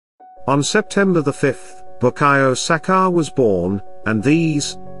On September the 5th, Bukayo Saka was born, and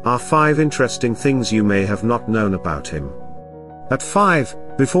these are 5 interesting things you may have not known about him. At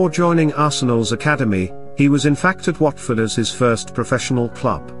 5, before joining Arsenal's academy, he was in fact at Watford as his first professional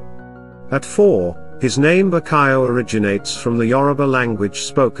club. At 4, his name Bukayo originates from the Yoruba language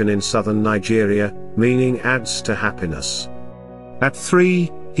spoken in southern Nigeria, meaning adds to happiness. At 3,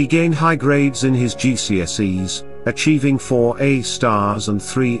 he gained high grades in his GCSEs, achieving 4 A stars and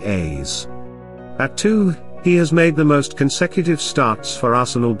 3 A's. At 2, he has made the most consecutive starts for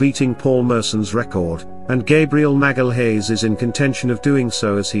Arsenal, beating Paul Merson's record, and Gabriel Magalhaes is in contention of doing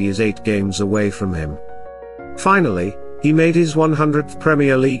so as he is 8 games away from him. Finally, he made his 100th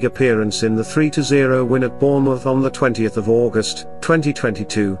Premier League appearance in the 3-0 win at Bournemouth on the 20th of August,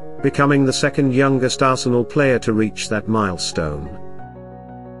 2022, becoming the second youngest Arsenal player to reach that milestone.